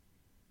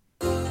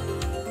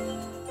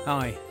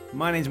Hi,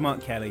 my name's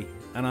Mark Kelly,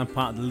 and I'm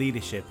part of the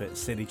leadership at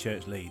City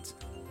Church Leeds,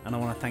 and I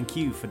want to thank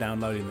you for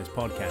downloading this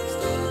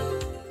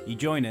podcast. You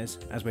join us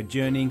as we're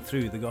journeying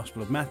through the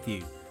Gospel of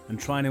Matthew and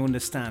trying to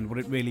understand what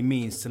it really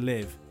means to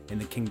live in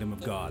the kingdom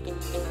of God.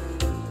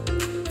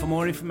 For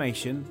more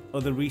information,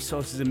 other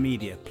resources and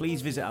media,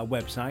 please visit our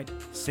website,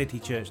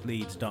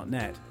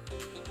 citychurchleeds.net.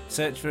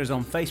 Search for us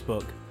on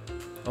Facebook,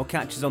 or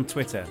catch us on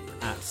Twitter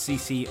at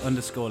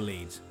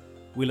cc_leeds.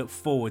 We look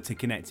forward to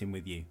connecting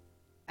with you.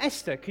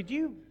 Esther, could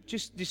you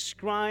just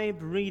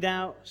read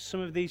out some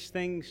of these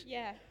things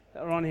that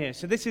are on here?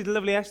 So this is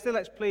lovely Esther.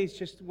 Let's please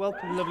just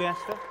welcome lovely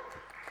Esther.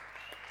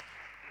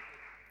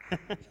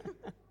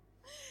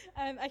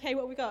 Okay,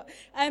 what have we got?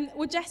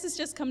 Well, Jess has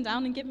just come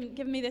down and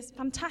given me this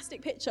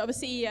fantastic picture of a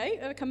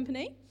CEO of a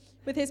company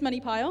with his money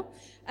pile.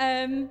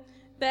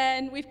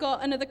 Then we've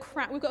got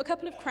we've got a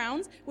couple of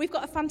crowns. We've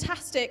got a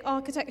fantastic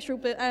architectural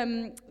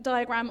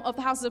diagram of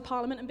the Houses of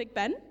Parliament and Big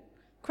Ben.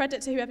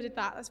 Credit to whoever did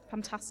that, that's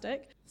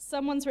fantastic.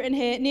 Someone's written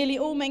here, nearly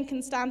all men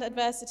can stand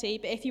adversity,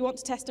 but if you want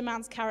to test a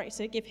man's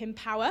character, give him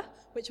power,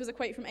 which was a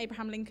quote from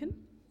Abraham Lincoln.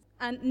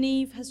 And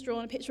Neve has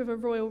drawn a picture of a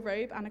royal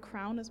robe and a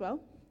crown as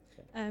well.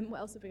 What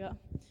else have we got?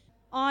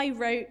 I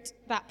wrote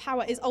that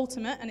power is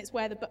ultimate and it's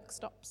where the buck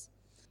stops.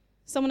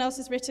 Someone else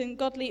has written,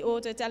 godly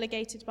order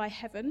delegated by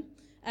heaven.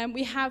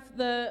 We have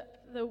the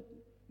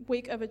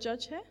wig of a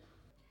judge here.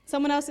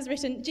 Someone else has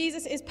written,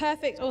 Jesus is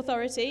perfect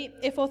authority.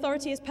 If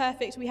authority is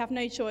perfect, we have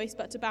no choice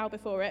but to bow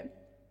before it.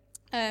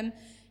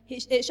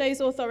 It shows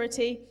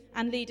authority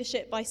and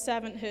leadership by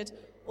servanthood.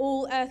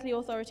 All earthly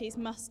authorities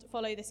must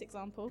follow this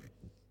example.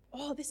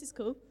 Oh, this is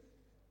cool.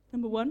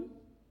 Number 1.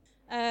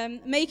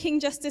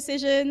 Making just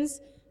decisions,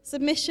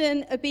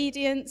 submission,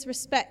 obedience,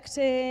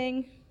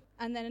 respecting.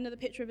 And then another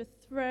picture of a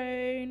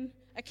throne.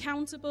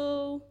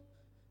 Accountable.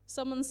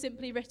 Someone's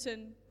simply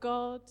written,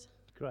 God.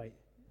 Great.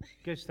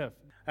 Good stuff.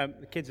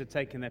 The kids are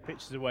taking their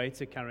pictures away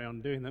to carry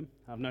on doing them,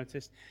 I've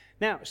noticed.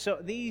 Now, so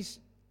these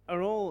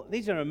are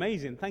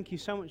amazing. Thank you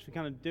so much for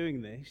kind of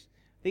doing this.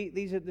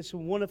 There's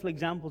some wonderful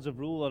examples of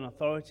rule and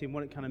authority and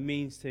what it kind of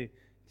means to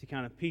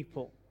kind of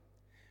people.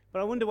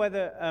 But I wonder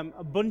whether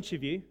a bunch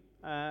of you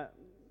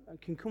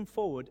can come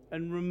forward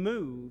and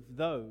remove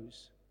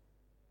those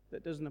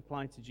that doesn't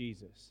apply to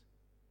Jesus.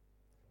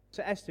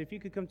 So Esther, if you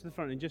could come to the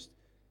front and just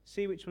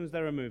see which ones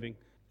they're removing.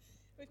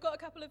 We've got a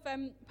couple of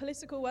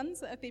political ones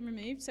that have been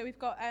removed. So we've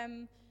got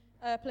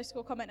a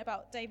political comment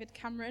about David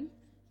Cameron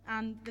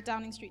and the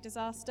Downing Street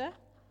disaster.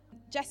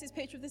 Jess's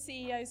picture of the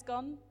CEO's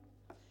gone.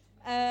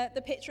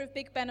 The picture of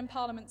Big Ben and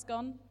Parliament's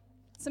gone.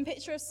 A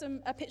picture of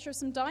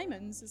some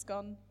diamonds has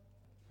gone.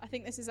 I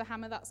think this is a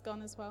hammer that's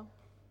gone as well.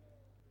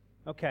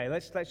 Okay,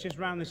 let's just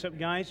round this up,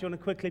 guys. You want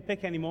to quickly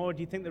pick any more?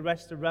 Do you think the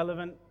rest are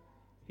relevant?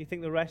 Do you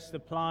think the rest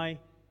apply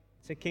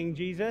to King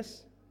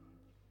Jesus?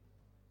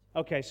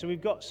 Okay, so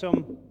we've got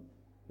some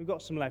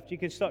left. You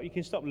can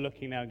stop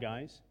looking now,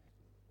 guys.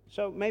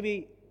 So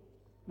maybe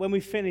when we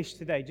finish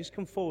today, just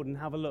come forward and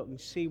have a look and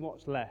see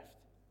what's left.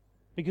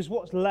 Because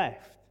what's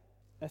left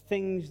are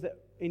things that,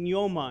 in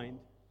your mind,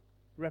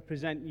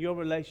 represent your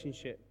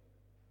relationship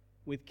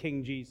with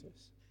King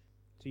Jesus,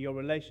 to your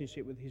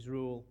relationship with his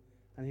rule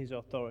and his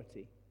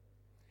authority.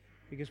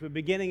 Because we're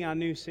beginning our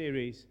new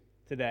series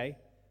today.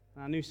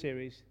 Our new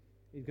series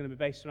is going to be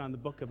based around the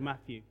book of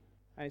Matthew.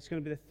 And it's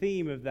going to be the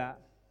theme of that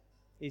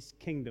is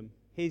kingdom,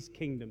 his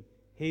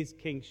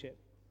kingship.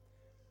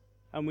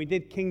 And we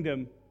did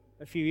kingdom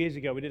a few years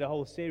ago. We did a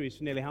whole series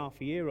for nearly half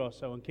a year or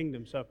so on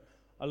kingdom. So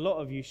a lot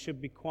of you should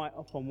be quite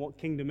up on what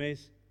kingdom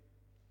is,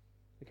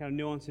 the kind of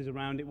nuances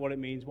around it, what it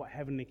means, what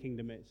heavenly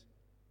kingdom is.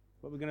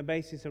 But we're going to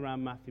base this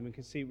around Matthew and we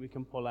can see what we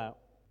can pull out.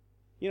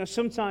 You know,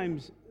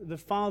 sometimes the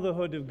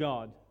fatherhood of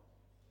God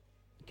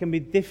can be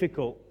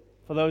difficult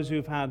for those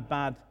who've had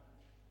bad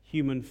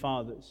human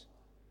fathers.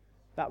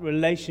 That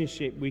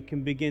relationship we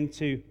can begin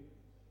to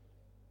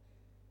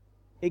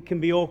it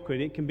can be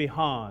awkward, it can be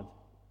hard.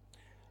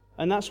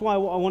 And that's why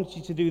what I wanted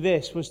you to do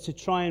this was to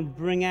try and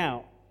bring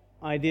out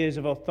ideas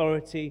of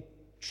authority,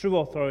 true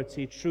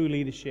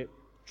leadership,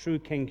 true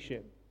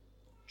kingship,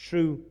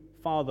 true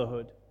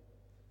fatherhood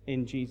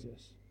in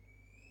Jesus.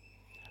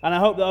 And I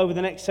hope that over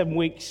the next 7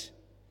 weeks,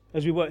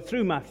 as we work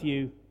through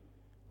Matthew,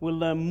 we'll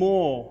learn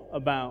more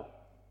about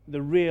the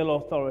real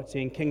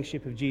authority and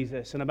kingship of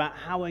Jesus and about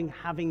how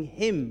having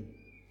him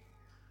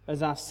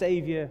as our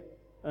Savior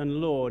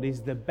and Lord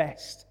is the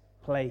best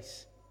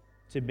place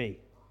to be.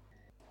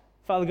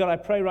 Father God, I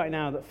pray right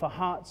now that for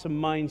hearts and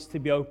minds to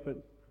be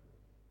open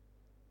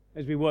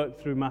as we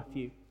work through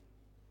Matthew.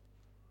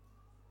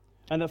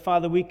 And that,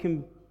 Father, we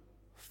can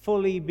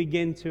fully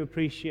begin to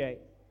appreciate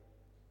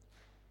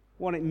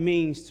what it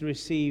means to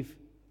receive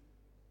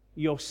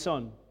your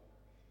Son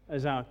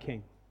as our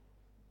King.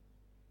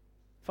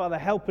 Father,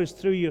 help us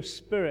through your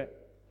Spirit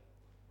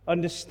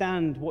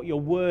understand what your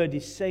word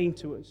is saying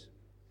to us,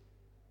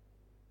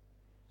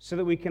 so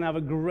that we can have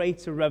a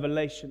greater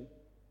revelation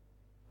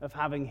of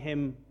having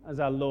him as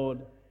our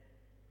Lord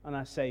and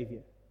our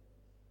Savior.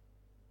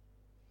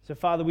 So,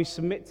 Father, we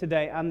submit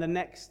today and the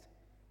next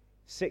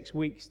 6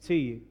 weeks to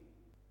you.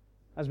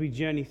 as we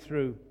journey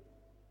through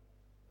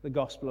the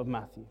Gospel of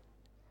Matthew.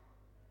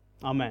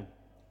 Amen.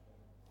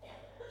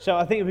 So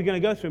I think if we're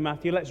going to go through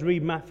Matthew, let's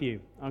read Matthew.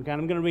 Okay,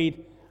 and I'm going to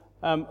read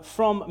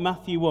from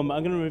Matthew 1.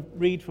 I'm going to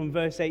read from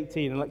verse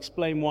 18, and I'll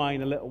explain why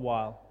in a little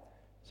while.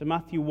 So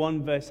Matthew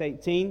 1, verse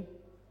 18,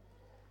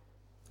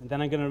 and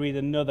then I'm going to read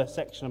another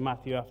section of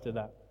Matthew after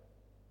that.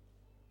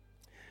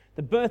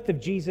 The birth of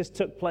Jesus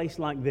took place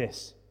like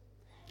this.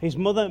 His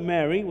mother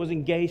Mary was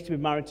engaged to be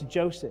married to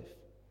Joseph.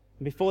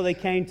 And before they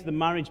came to the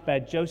marriage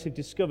bed, Joseph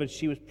discovered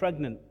she was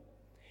pregnant.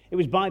 It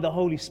was by the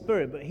Holy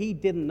Spirit, but he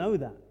didn't know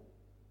that.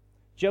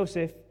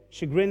 Joseph,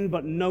 chagrined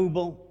but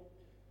noble,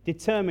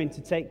 determined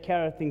to take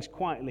care of things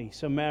quietly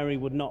so Mary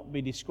would not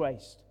be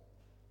disgraced.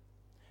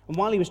 And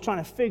while he was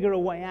trying to figure a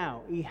way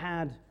out, he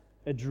had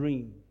a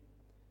dream.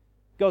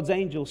 God's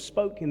angel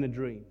spoke in the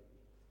dream.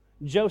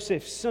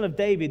 Joseph, son of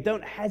David,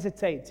 don't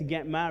hesitate to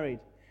get married.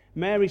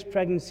 Mary's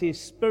pregnancy is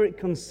spirit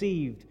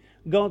conceived.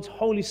 God's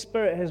Holy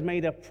Spirit has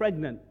made her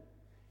pregnant.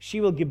 She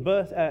will give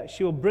birth.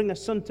 She will bring a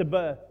son to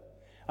birth.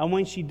 And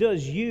when she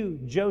does, you,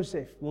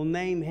 Joseph, will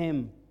name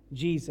him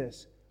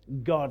Jesus,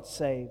 God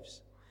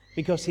saves,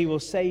 because he will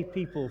save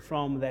people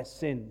from their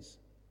sins.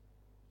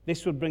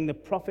 This would bring the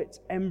prophet's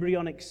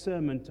embryonic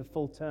sermon to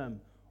full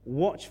term.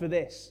 Watch for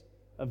this.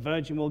 A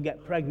virgin will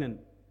get pregnant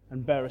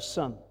and bear a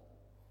son.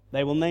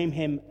 They will name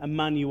him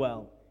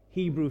Emmanuel,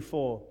 Hebrew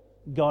for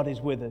God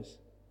is with us.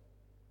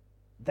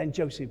 Then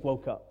Joseph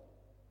woke up.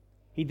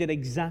 He did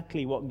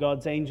exactly what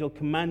God's angel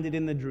commanded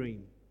in the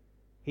dream.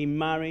 He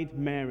married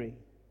Mary,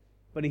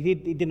 but he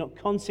did not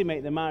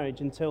consummate the marriage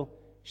until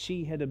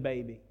she had a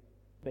baby.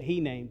 But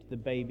he named the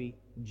baby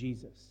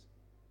Jesus.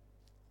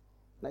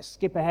 Let's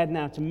skip ahead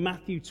now to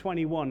Matthew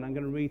 21. I'm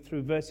going to read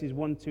through verses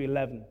 1 to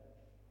 11.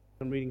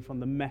 I'm reading from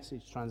the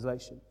Message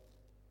translation.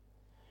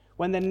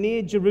 When they're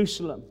near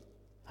Jerusalem,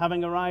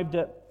 having arrived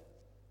at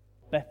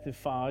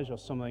Bethphage or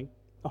something,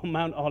 on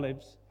Mount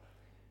Olives,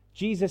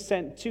 Jesus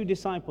sent 2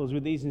 disciples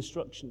with these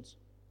instructions.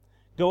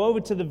 Go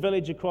over to the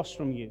village across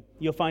from you.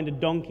 You'll find a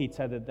donkey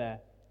tethered there,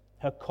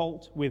 her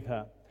colt with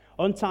her.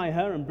 Untie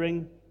her and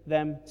bring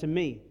them to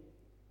me.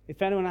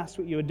 If anyone asks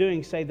what you are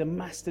doing, say, the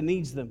master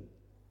needs them.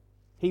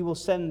 He will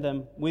send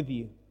them with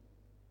you.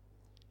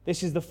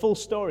 This is the full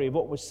story of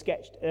what was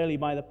sketched early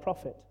by the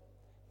prophet.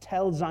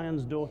 Tell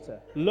Zion's daughter,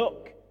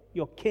 look,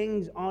 your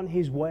king's on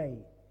his way,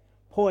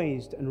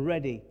 poised and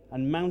ready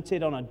and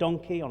mounted on a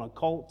donkey, on a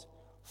colt,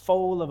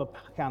 foal of a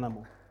pack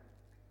animal.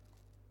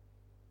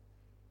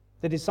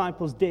 The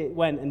disciples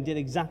went and did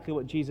exactly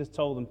what Jesus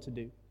told them to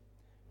do.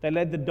 They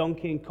led the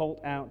donkey and colt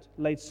out,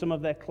 laid some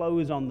of their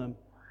clothes on them,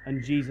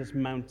 and Jesus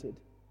mounted.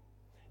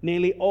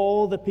 Nearly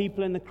all the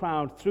people in the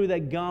crowd threw their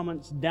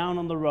garments down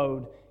on the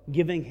road,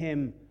 giving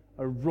him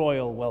a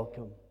royal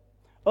welcome.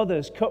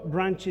 Others cut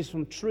branches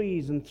from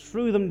trees and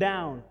threw them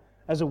down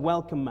as a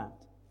welcome mat.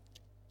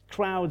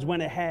 Crowds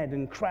went ahead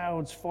and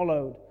crowds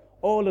followed,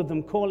 all of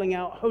them calling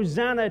out,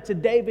 Hosanna to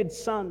David's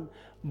son.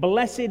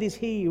 Blessed is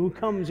he who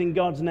comes in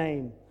God's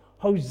name.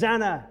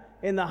 Hosanna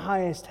in the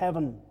highest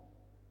heaven.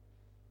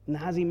 And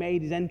as he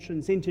made his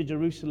entrance into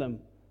Jerusalem,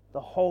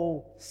 the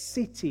whole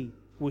city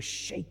was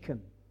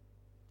shaken.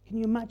 Can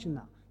you imagine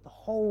that? The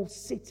whole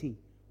city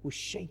was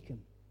shaken.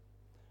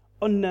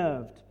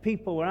 Unnerved,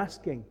 people were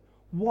asking,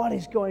 what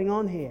is going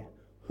on here?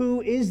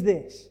 Who is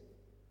this?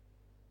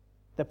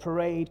 The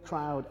parade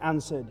crowd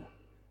answered,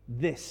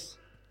 this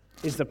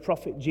is the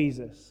prophet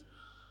Jesus,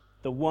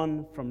 the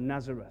one from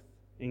Nazareth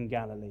in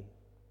Galilee.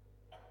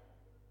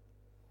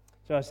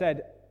 So I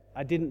said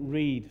I didn't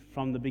read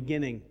from the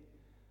beginning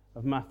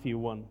of Matthew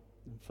 1.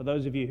 For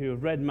those of you who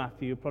have read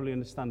Matthew, you'll probably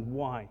understand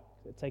why.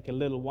 It'll take a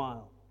little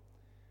while.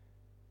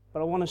 But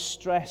I want to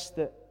stress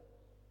that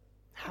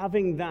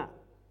having that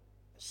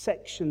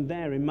section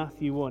there in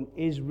Matthew 1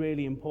 is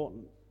really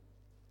important.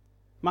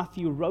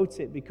 Matthew wrote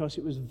it because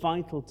it was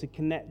vital to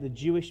connect the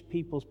Jewish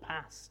people's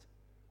past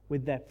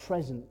with their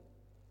present,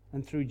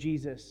 and through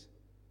Jesus,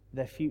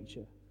 their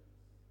future.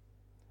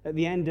 At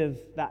the end of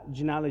that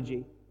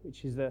genealogy,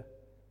 which is the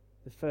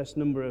first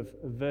number of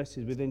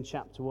verses within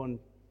chapter 1,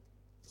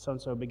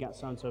 so-and-so begat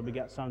so-and-so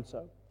begat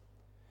so-and-so,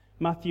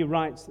 Matthew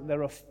writes that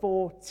there are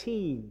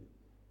 14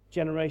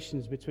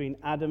 generations between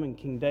Adam and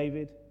King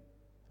David,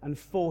 and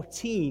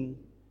 14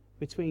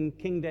 between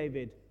King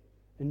David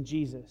and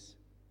Jesus.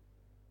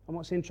 And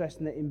what's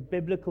interesting, that in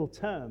biblical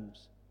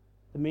terms,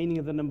 the meaning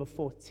of the number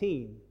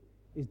 14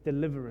 is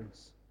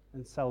deliverance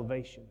and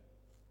salvation.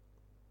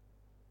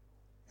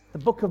 The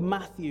book of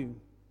Matthew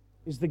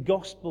is the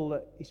gospel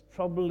that is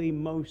probably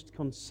most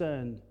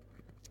concerned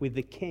with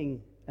the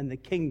king and the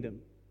kingdom.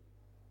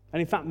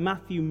 And in fact,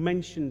 Matthew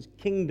mentions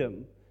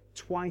kingdom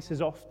twice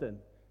as often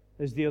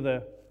as the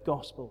other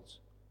gospels.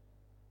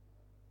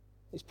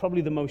 It's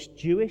probably the most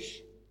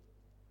Jewish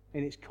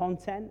in its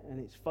content and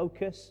its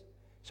focus.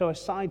 So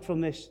aside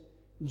from this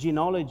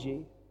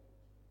genealogy,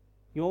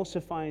 you also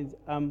find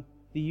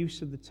the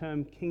use of the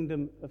term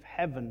kingdom of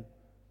heaven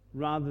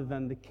rather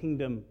than the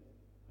kingdom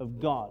of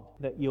God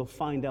that you'll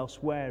find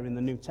elsewhere in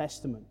the New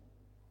Testament.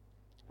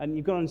 And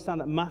you've got to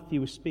understand that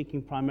Matthew was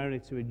speaking primarily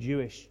to a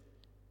Jewish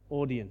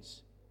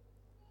audience.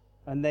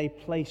 and they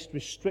placed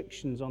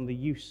restrictions on the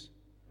use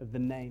of the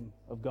name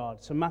of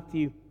God. So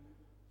Matthew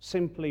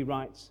simply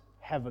writes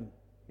heaven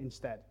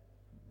instead.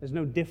 There's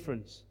no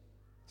difference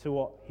to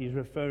what he's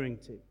referring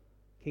to.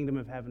 Kingdom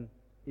of heaven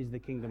is the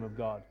kingdom of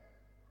God,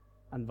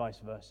 and vice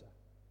versa.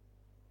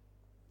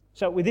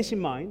 So with this in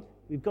mind,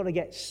 we've got to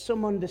get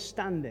some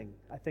understanding,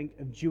 I think,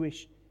 of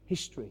Jewish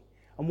history.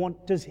 And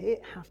what does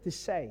it have to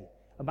say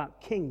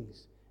about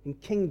kings and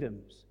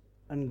kingdoms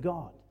and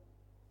God?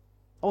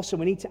 Also,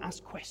 we need to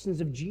ask questions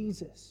of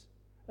Jesus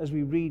as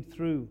we read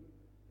through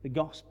the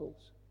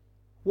Gospels.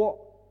 What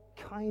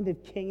kind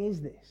of king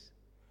is this?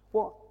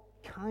 What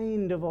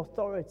kind of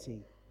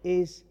authority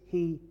is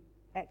he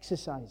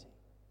exercising?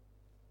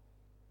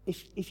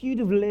 If you'd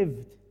have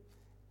lived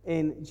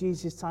in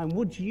Jesus' time,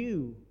 would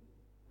you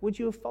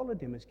have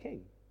followed him as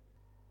king?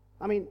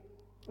 I mean,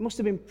 it must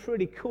have been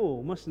pretty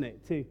cool, mustn't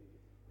it, to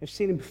have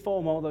seen him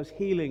perform all those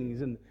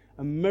healings and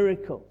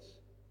miracles.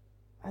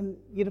 And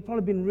you'd have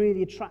probably been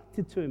really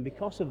attracted to him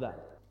because of that.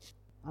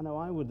 I know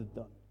I would have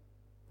done.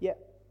 Yet,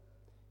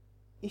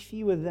 if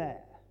you were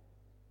there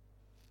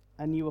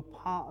and you were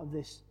part of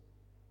this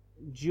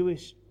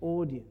Jewish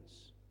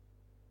audience,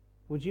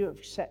 would you have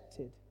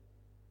accepted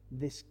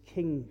this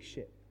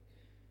kingship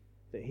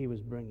that he was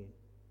bringing?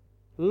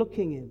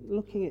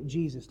 Looking at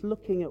Jesus,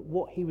 looking at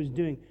what he was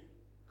doing,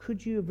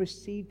 could you have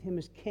received him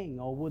as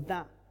king, or would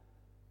that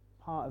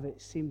part of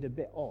it seem a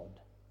bit odd?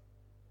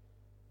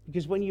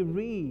 Because when you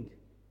read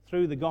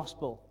through the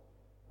Gospel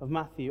of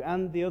Matthew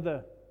and the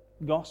other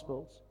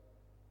Gospels,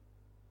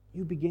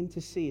 you begin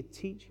to see a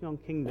teaching on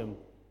kingdom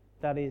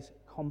that is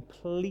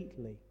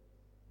completely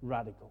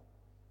radical.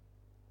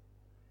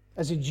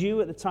 As a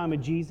Jew at the time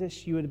of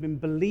Jesus, you would have been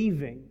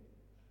believing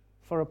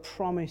for a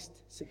promised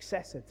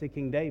successor to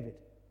King David.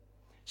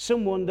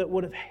 Someone that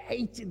would have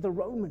hated the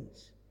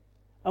Romans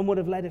and would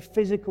have led a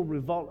physical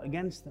revolt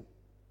against them.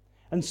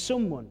 And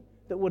someone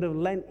that would have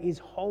lent his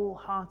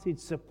wholehearted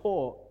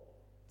support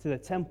to the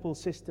temple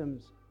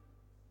systems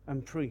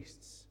and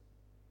priests.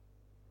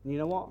 And you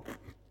know what?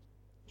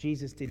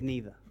 Jesus did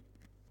neither.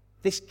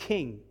 This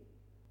king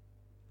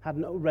had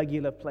no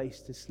regular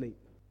place to sleep.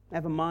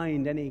 Never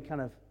mind any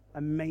kind of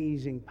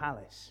amazing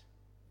palace.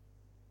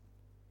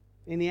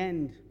 In the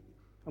end,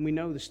 and we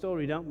know the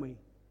story, don't we?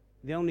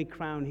 The only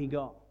crown he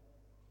got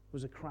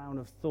was a crown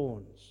of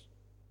thorns.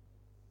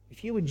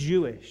 If you were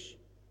Jewish,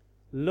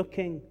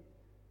 looking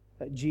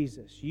at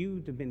Jesus,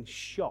 you'd have been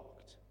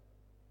shocked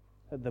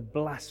at the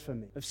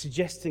blasphemy of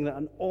suggesting that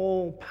an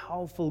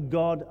all-powerful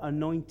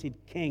God-anointed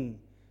king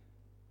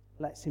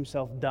lets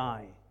himself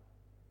die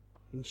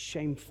in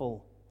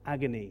shameful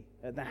agony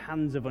at the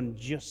hands of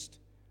unjust,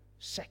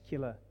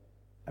 secular,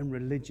 and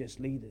religious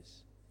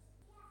leaders.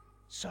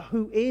 So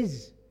who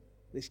is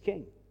this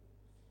king?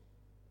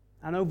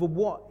 And over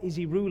what is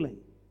he ruling?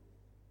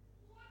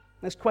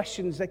 There's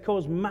questions that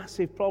caused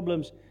massive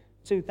problems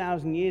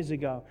 2,000 years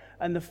ago.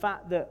 And the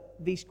fact that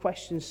these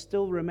questions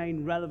still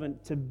remain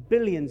relevant to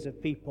billions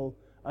of people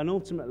and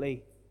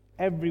ultimately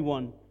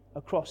everyone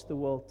across the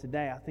world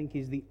today, I think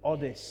is the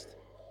oddest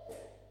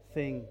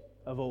thing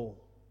of all.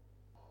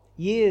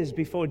 Years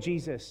before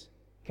Jesus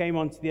came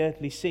onto the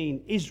earthly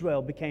scene,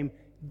 Israel became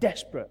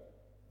desperate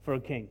for a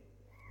king.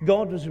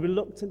 God was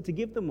reluctant to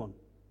give them one.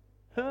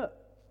 Hurt,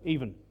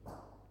 even.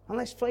 And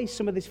let's face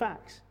some of these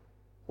facts.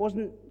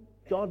 Wasn't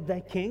God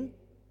their king?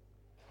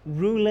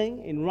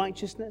 Ruling in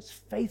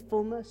righteousness,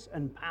 faithfulness,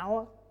 and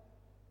power?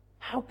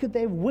 How could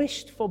they have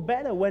wished for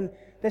better when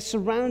their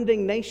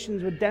surrounding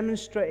nations were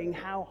demonstrating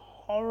how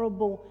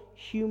horrible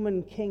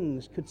human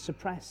kings could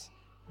suppress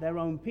their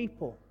own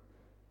people?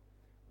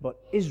 But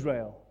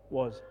Israel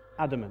was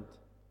adamant.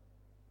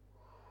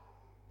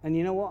 And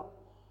you know what?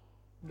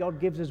 God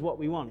gives us what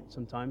we want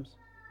sometimes,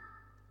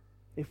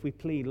 if we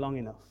plead long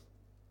enough.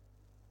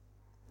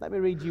 Let me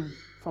read you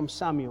from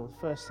Samuel,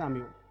 1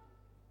 Samuel.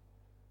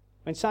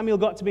 When Samuel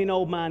got to be an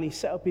old man, he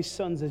set up his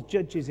sons as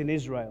judges in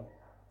Israel.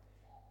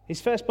 His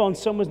firstborn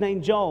son was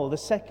named Joel, the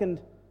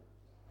second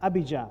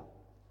Abijah.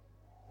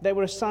 They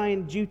were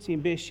assigned duty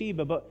in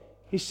Beersheba, but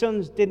his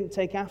sons didn't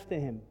take after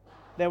him.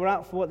 They were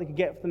out for what they could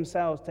get for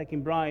themselves,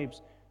 taking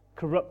bribes,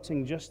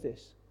 corrupting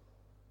justice.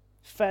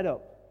 Fed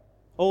up,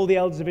 all the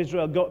elders of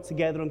Israel got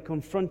together and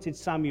confronted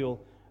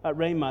Samuel at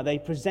Ramah. They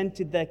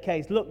presented their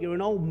case. Look, you're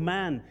an old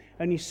man,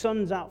 and your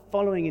son's out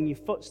following in your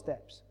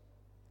footsteps.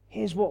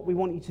 Here's what we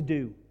want you to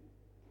do.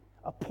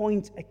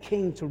 Appoint a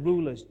king to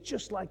rule us,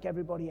 just like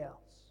everybody else.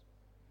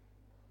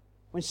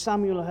 When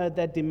Samuel heard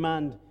their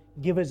demand,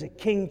 give us a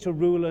king to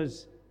rule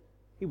us,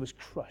 he was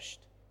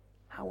crushed.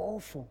 How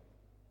awful.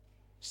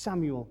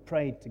 Samuel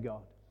prayed to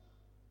God.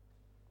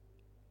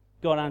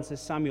 God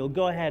answers Samuel,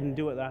 go ahead and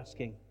do what they're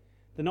asking.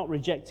 They're not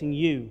rejecting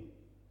you.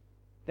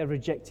 They've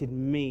rejected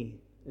me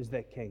as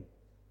their king.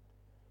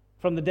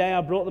 From the day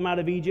I brought them out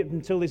of Egypt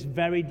until this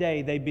very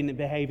day, they've been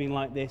behaving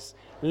like this,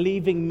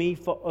 leaving me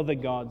for other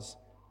gods.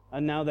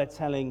 And now they're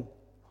telling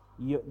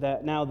you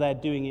that now they're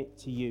doing it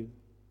to you.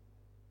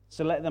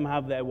 So let them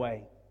have their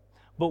way.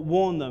 But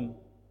warn them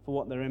for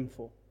what they're in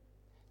for.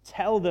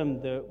 Tell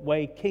them the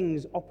way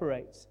kings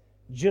operate.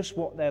 just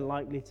what they're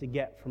likely to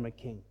get from a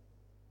king.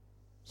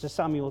 So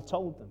Samuel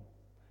told them,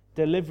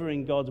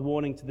 delivering God's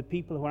warning to the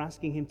people who are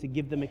asking him to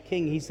give them a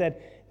king. He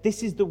said,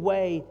 this is the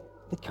way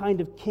the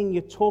kind of king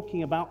you're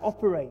talking about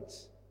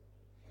operates.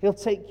 He'll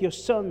take your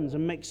sons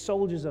and make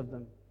soldiers of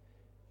them.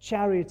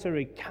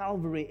 Chariotry,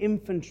 cavalry,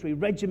 infantry,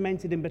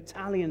 regimented in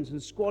battalions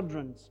and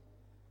squadrons.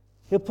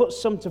 He'll put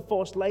some to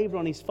forced labor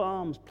on his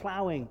farms,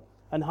 plowing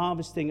and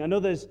harvesting, and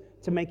others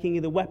to making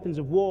either weapons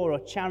of war or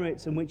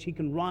chariots in which he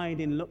can ride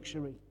in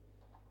luxury.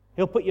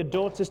 He'll put your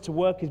daughters to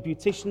work as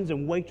beauticians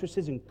and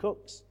waitresses and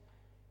cooks.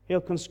 He'll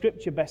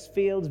conscript your best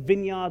fields,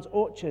 vineyards,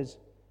 orchards,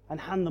 and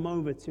hand them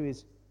over to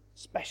his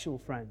special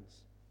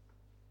friends.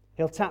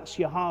 He'll tax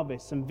your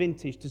harvests and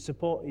vintage to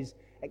support his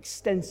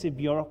extensive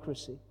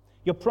bureaucracy.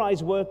 Your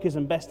prize workers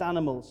and best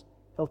animals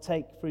he'll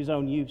take for his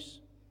own use.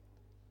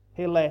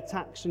 He'll lay a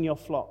tax on your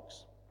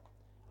flocks,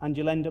 and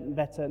you'll end up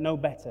no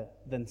better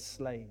than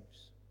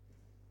slaves.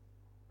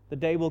 The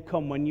day will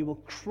come when you will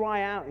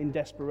cry out in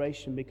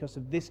desperation because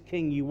of this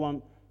king you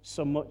want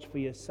so much for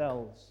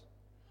yourselves,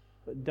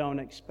 but don't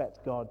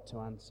expect God to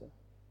answer.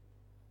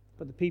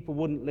 But the people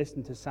wouldn't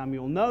listen to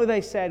Samuel. No,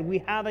 they said, we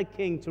have a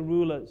king to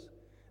rule us.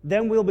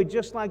 Then we'll be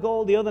just like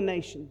all the other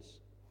nations.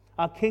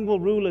 Our king will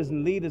rule us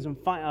and lead us and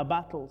fight our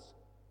battles.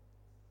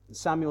 And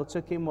Samuel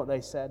took in what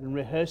they said and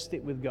rehearsed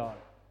it with God.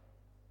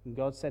 And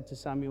God said to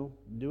Samuel,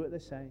 do what they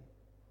say.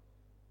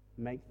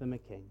 Make them a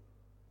king.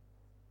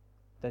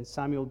 Then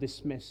Samuel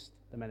dismissed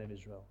the men of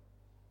Israel.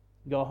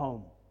 Go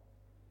home,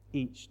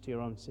 each to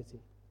your own city.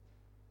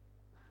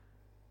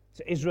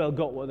 So Israel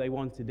got what they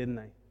wanted, didn't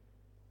they?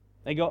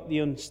 They got the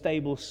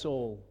unstable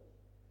Saul.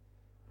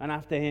 And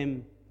after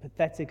him,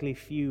 pathetically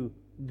few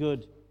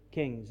good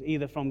kings,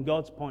 either from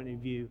God's point of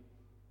view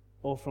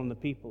or from the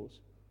people's,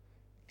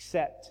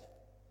 except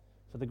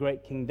for the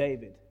great King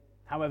David.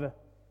 However,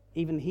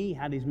 even he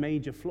had his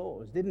major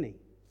flaws, didn't he?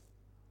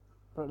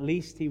 But at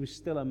least he was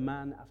still a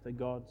man after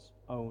God's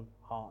own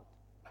heart.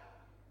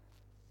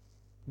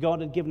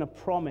 God had given a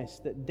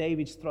promise that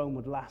David's throne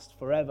would last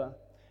forever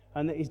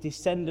and that his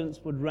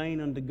descendants would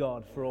reign under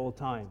God for all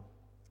time.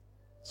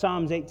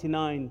 Psalms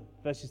 89,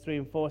 verses 3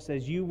 and 4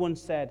 says, you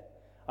once said,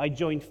 I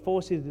joined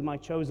forces with my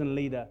chosen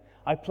leader.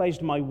 I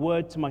pledged my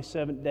word to my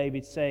servant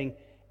David, saying,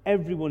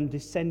 everyone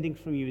descending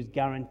from you is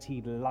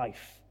guaranteed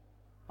life.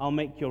 I'll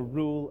make your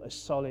rule as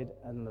solid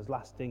and as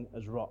lasting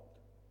as rock.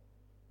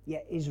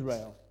 Yet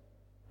Israel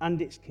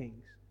and its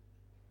kings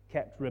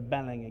kept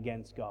rebelling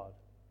against God.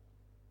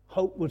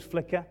 Hope would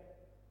flicker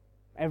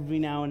every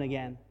now and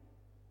again.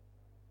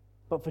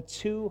 But for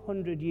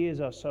 200 years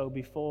or so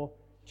before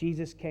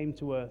Jesus came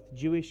to earth,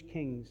 Jewish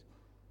kings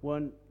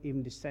weren't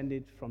even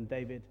descended from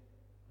David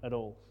at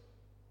all.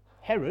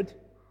 Herod,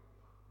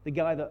 the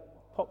guy that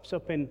pops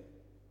up in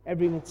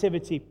every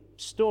nativity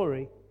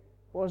story,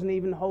 wasn't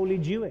even wholly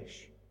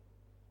Jewish.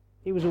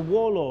 He was a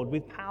warlord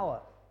with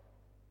power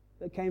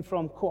that came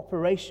from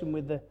cooperation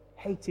with the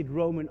hated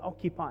Roman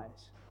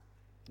occupiers.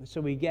 And so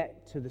we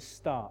get to the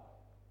start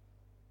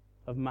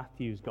of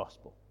Matthew's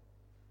gospel.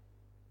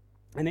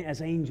 And it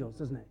has angels,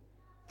 doesn't it?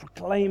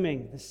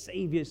 Proclaiming the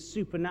Savior's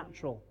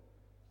supernatural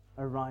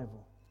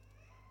arrival.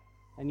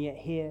 And yet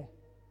here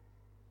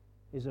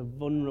is a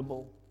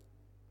vulnerable,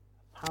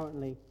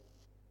 apparently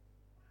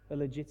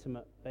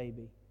illegitimate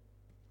baby.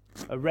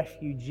 A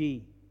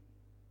refugee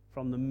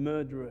from the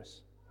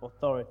murderous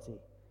authority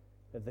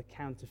of the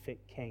counterfeit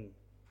king,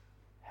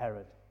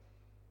 Herod.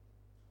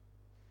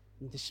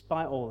 And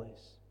despite all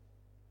this,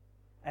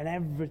 and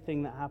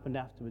everything that happened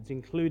afterwards,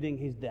 including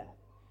his death,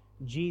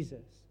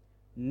 Jesus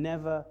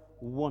never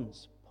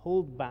once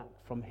pulled back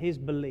from his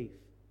belief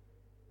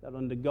that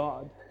under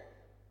God,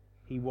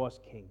 he was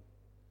king.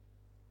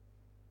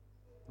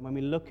 And when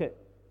we look at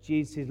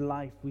Jesus'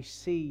 life, we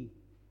see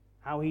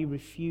how he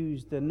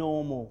refused the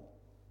normal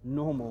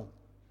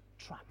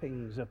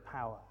trappings of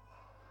power.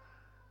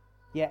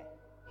 Yet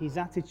his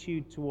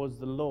attitude towards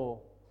the law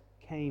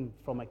came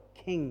from a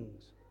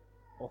king's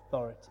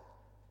authority.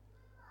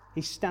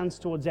 He stands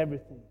towards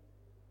everything,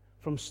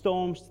 from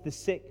storms to the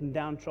sick and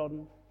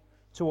downtrodden,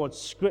 towards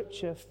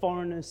Scripture,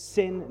 foreigners,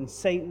 sin, and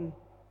Satan.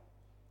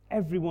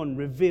 Everyone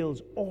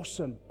reveals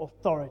awesome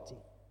authority,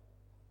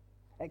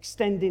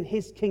 extending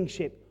his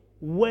kingship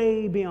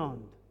way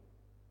beyond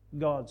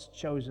God's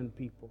chosen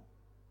people.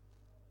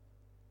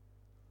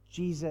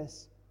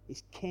 Jesus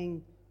is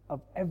king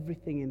of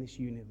everything in this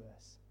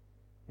universe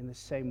in the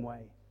same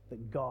way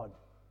that God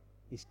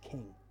is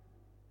king.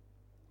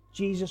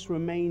 Jesus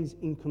remains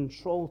in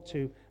control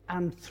to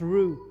and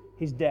through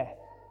his death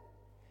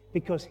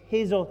because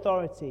his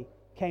authority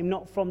came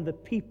not from the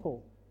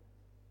people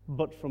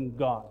but from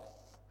God.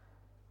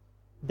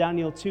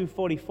 Daniel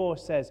 2:44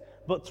 says,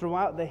 but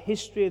throughout the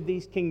history of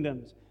these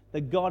kingdoms,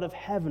 the God of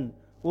heaven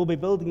will be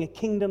building a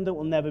kingdom that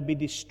will never be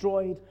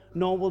destroyed,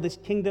 nor will this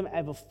kingdom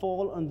ever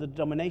fall under the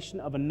domination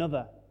of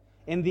another.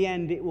 In the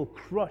end, it will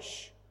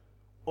crush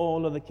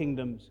all other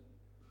kingdoms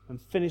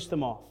and finish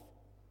them off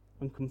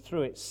and come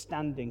through it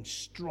standing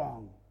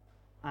strong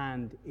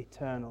and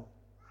eternal.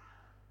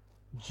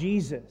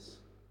 Jesus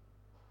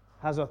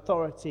has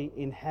authority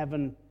in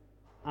heaven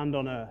and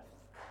on earth.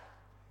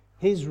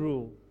 His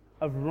rule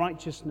of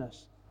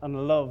righteousness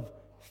and love,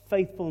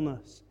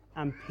 faithfulness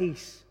and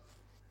peace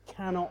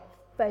cannot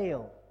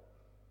fail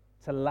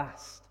to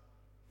last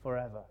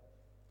forever.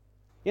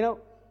 You know,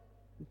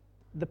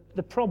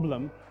 the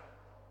problem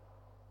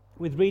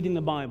with reading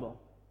the Bible,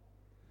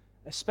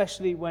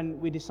 especially when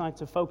we decide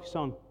to focus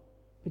on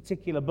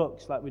particular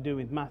books like we do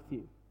with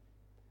Matthew,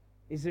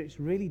 is that it's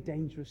really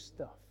dangerous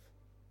stuff.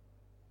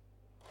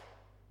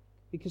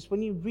 Because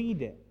when you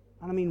read it,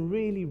 and I mean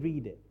really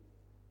read it,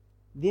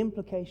 the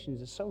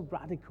implications are so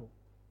radical,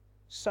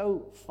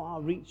 so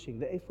far-reaching,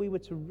 that if we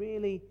were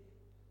really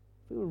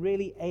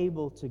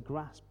able to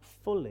grasp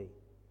fully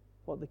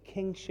what the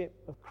kingship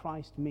of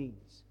Christ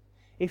means,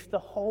 if the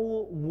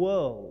whole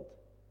world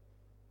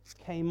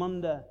came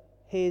under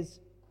his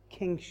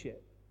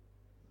kingship,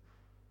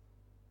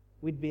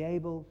 we'd be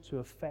able to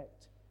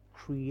affect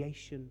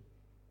creation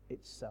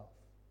itself.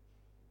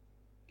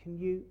 Can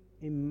you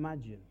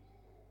imagine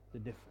the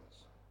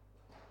difference?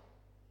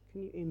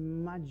 Can you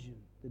imagine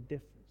the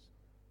difference?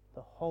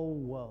 The whole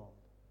world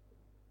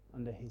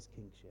under his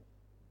kingship.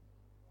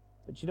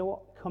 But you know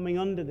what? Coming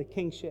under the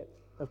kingship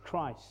of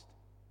Christ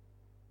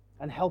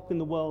and helping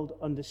the world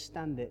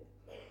understand it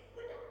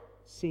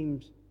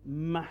seems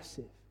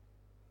massive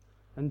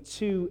and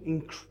too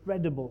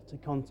incredible to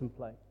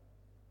contemplate.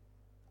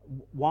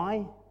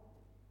 Why?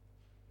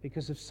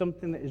 Because of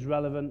something that is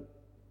relevant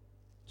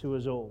to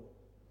us all.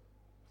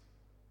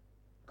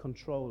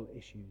 Control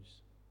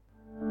issues.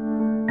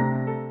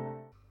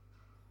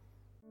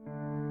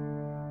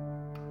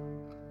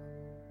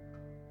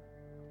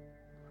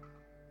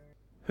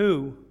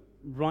 Who,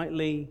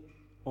 rightly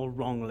or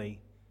wrongly,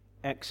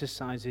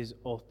 exercises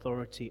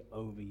authority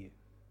over you?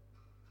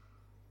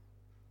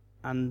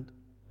 And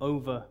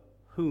over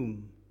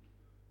whom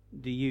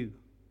do you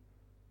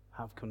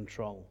have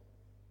control?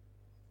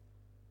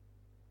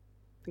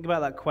 Think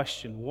about that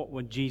question. What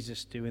would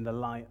Jesus do in the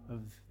light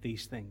of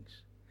these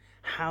things?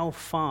 How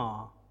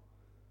far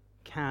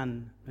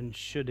can and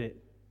should it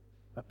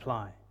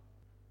apply?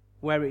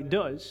 Where it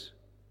does,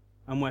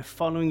 and where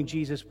following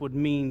Jesus would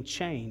mean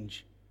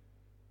change,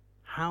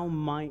 how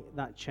might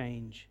that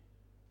change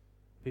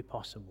be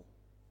possible?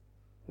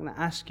 I'm going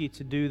to ask you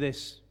to do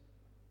this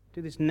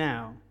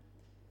now,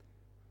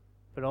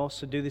 but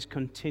also do this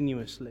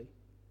continuously.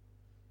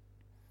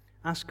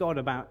 Ask God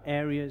about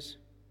areas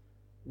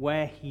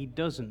where he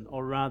doesn't,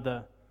 or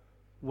rather,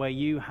 where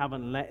you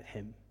haven't let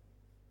him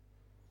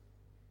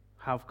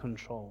have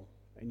control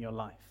in your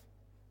life.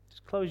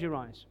 Just close your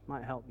eyes,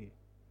 might help you.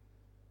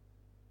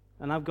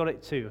 And I've got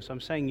it too, so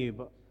I'm saying you,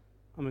 but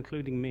I'm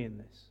including me in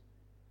this.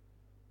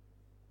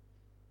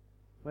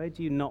 Where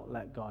do you not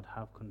let God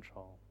have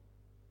control?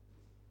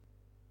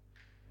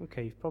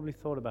 Okay, you've probably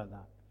thought about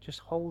that. Just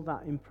hold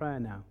that in prayer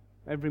now,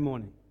 every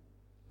morning,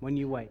 when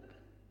you wake.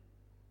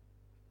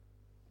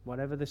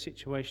 Whatever the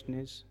situation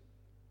is,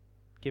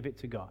 give it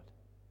to God.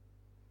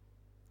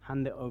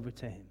 Hand it over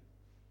to him.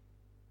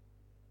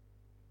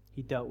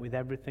 He dealt with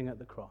everything at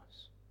the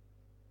cross.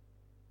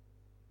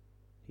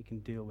 He can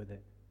deal with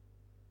it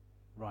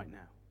right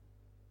now.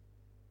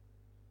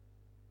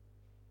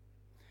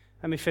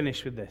 Let me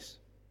finish with this.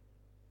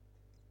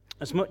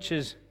 As much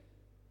as,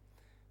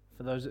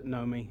 for those that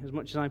know me, as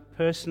much as I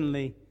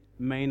personally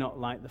may not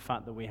like the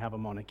fact that we have a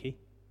monarchy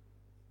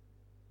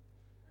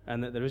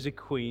and that there is a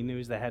queen who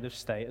is the head of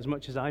state, as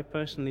much as I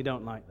personally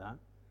don't like that,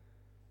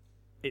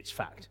 it's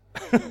fact.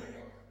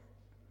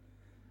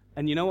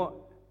 And you know what?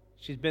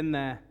 She's been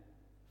there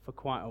for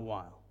quite a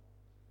while.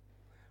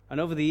 And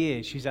over the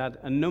years, she's had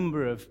a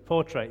number of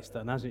portraits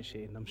done, hasn't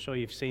she? And I'm sure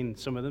you've seen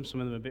some of them. Some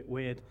of them are a bit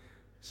weird,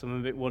 some of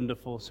them a bit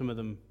wonderful, some of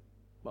them,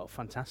 well,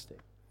 fantastic.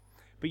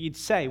 But you'd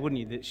say, wouldn't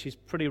you, that she's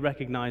pretty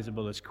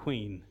recognizable as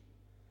queen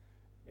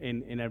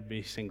in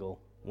every single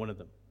one of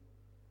them.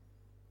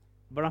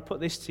 But I put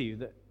this to you,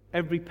 that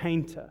every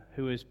painter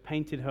who has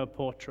painted her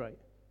portrait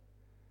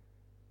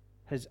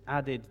has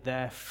added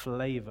their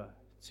flavor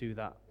to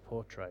that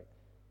portrait.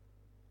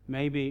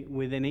 Maybe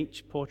within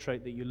each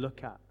portrait that you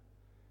look at,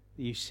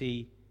 you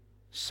see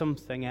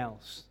something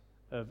else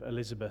of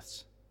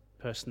Elizabeth's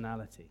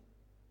personality.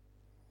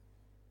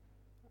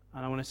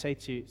 And I want to say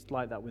to you, it's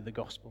like that with the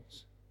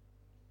Gospels.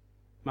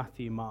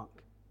 Matthew, Mark,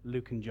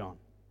 Luke, and John.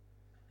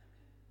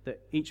 That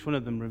each one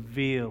of them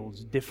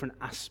reveals different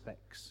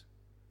aspects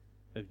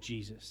of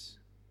Jesus.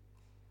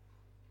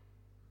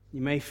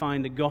 You may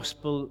find a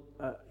gospel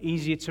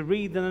easier to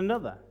read than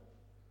another.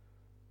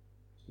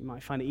 You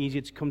might find it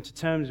easier to come to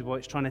terms with what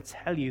it's trying to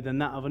tell you than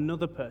that of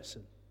another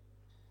person.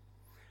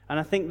 And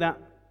I think that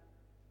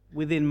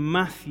within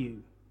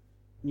Matthew,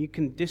 you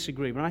can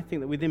disagree, but I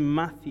think that within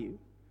Matthew,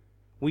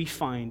 we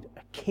find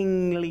a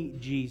kingly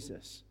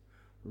Jesus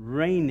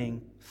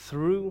reigning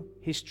through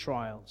his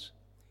trials,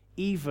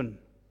 even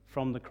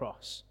from the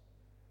cross.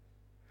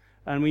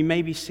 And we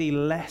maybe see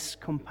less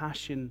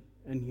compassion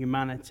and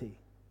humanity,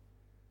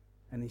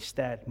 and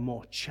instead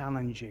more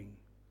challenging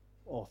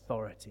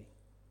authority.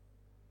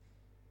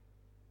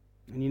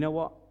 And you know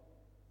what?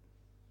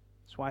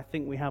 That's why I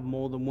think we have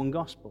more than one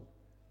gospel.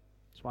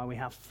 That's why we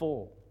have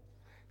 4.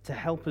 to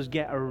help us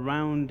get a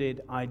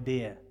rounded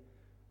idea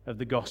of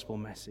the gospel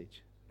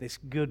message, this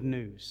good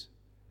news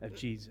of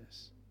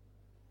Jesus.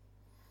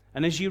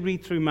 And as you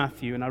read through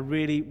Matthew, and I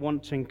really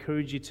want to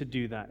encourage you to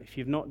do that, if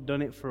you've not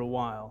done it for a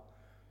while,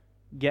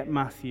 get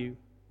Matthew,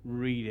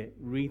 read it,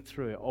 read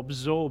through it,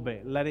 absorb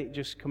it, let it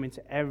just come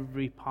into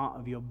every part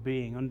of your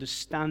being,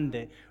 understand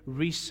it,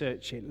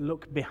 research it,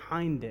 look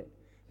behind it,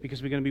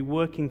 because we're going to be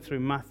working through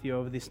Matthew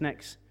over this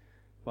next,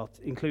 well,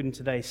 including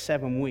today,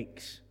 7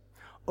 weeks.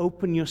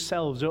 Open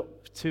yourselves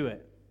up to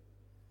it,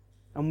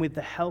 and with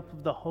the help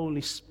of the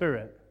Holy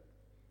Spirit,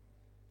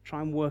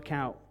 try and work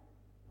out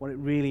what it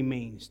really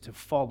means to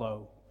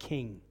follow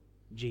King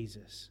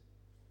Jesus.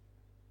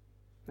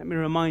 Let me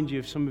remind you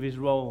of some of his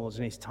roles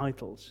and his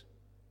titles.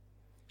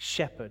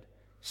 Shepherd,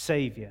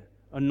 Savior,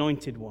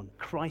 Anointed One,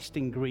 Christ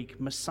in Greek,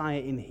 Messiah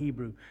in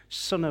Hebrew,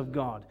 Son of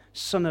God,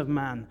 Son of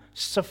Man,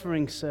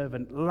 Suffering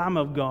Servant, Lamb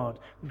of God,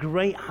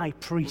 Great High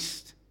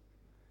Priest.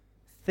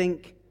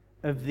 Think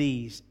of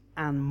these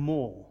and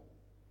more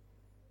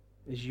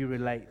as you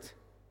relate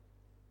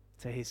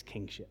to his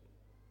kingship.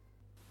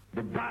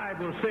 The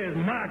Bible says,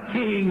 my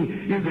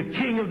king is the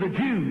king of the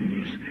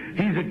Jews.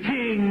 He's a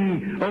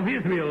king of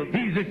Israel.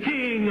 He's a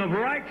king of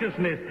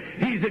righteousness.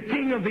 He's the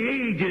king of the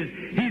ages.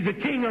 He's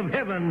the king of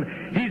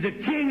heaven. He's the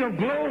king of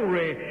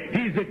glory.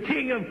 He's the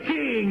king of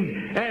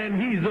kings.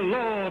 And he's the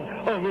Lord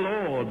of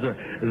lords.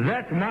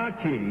 That's my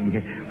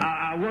king.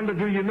 I wonder,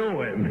 do you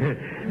know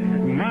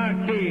him? My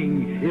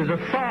king is a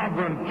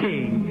sovereign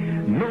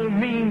king. No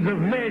means of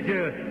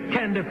measure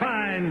can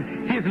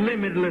define his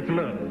limitless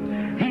love.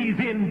 He's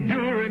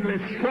enduringly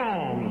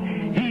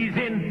strong. He's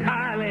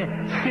entirely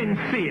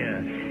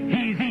sincere.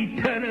 He's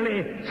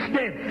eternally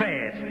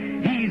steadfast.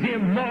 He's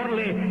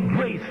immortally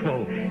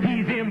graceful.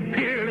 He's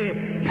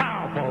imperially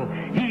powerful.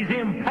 He's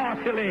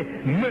impartially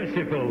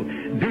merciful.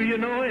 Do you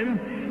know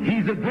him?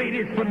 He's the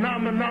greatest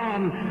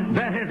phenomenon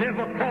that has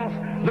ever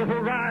crossed the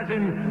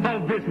horizon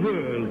of this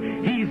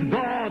world. He's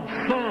God's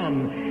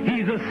Son.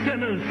 He's a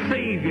sinner's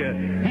Savior.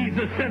 He's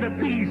the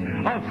centerpiece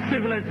of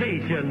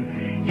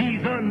civilization.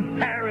 He's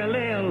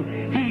unparalleled.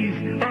 He's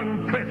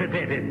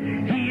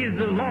unprecedented. He is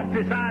the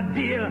loftiest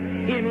idea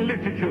in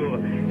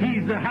literature.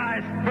 He's the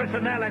highest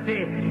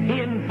personality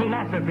in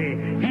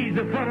philosophy. He's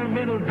the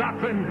fundamental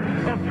doctrine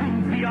of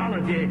true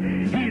theology.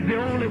 He's the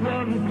only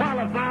one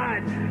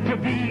qualified to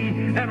be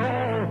an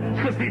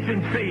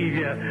all-sufficient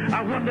Savior.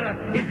 I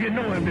wonder if you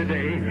know him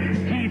today.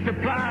 He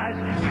supplies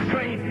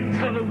strength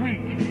for the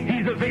weak.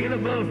 He's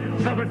available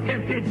for the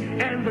tempted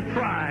and the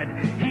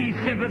tried. He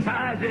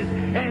sympathizes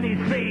and he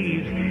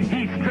saves.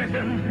 He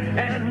strengthens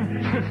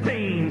and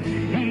sustains.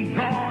 He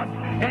guards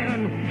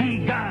and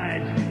he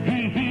guides.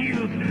 He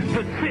heals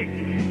the sick.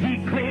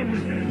 He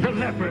cleanses the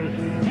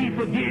lepers. He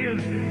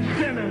forgives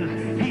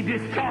sinners. He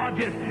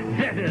discharges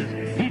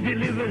debtors. He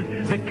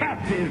delivers the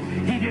captive.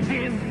 He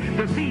defends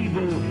the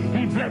feeble.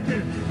 He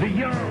blesses the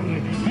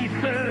young. He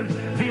serves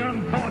the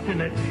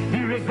unfortunate.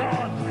 He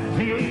regards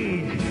the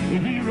aged.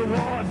 He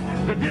rewards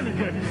the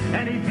diligent.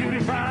 And he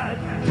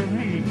beautifies the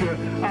meek.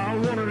 I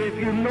wonder if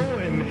you know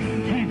him.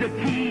 He's the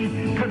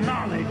key to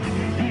knowledge.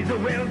 He's the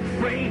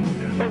wellspring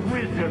of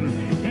wisdom.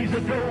 He's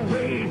the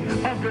doorway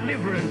of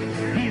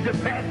deliverance. He's the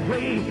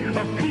pathway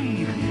of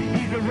peace.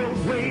 He's the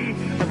roadway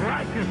of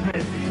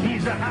righteousness.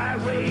 He's the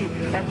highway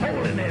of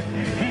holiness.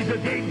 He's the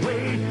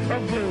gateway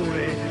of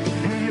glory.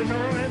 Do you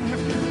know him?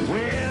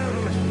 Well,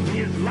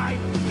 his light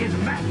is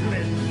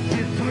matchless.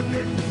 His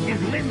goodness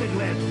is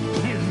limitless.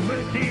 His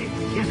mercy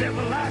is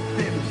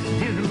everlasting.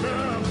 His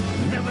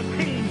love never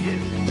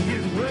changes.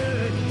 His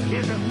word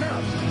is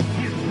enough.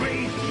 His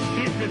grace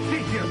is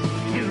sufficient.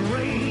 His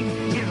reign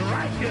is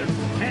righteous.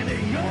 And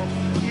his yoke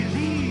is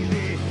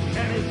easy.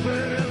 And his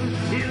burden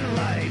is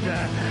light.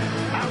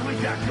 I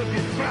wish I could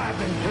describe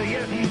him to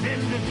you. He's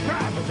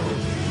indescribable.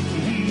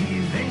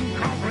 He's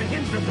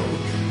incomprehensible.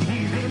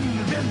 He's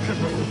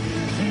invincible.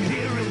 He's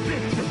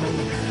irresistible.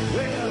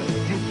 Well,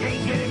 you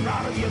can't get him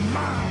out of your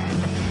mind.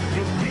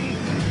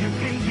 You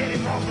can't get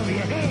him off of your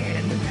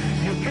head.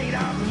 You can't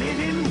outlive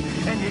him,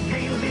 and you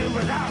can't live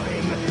without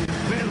him.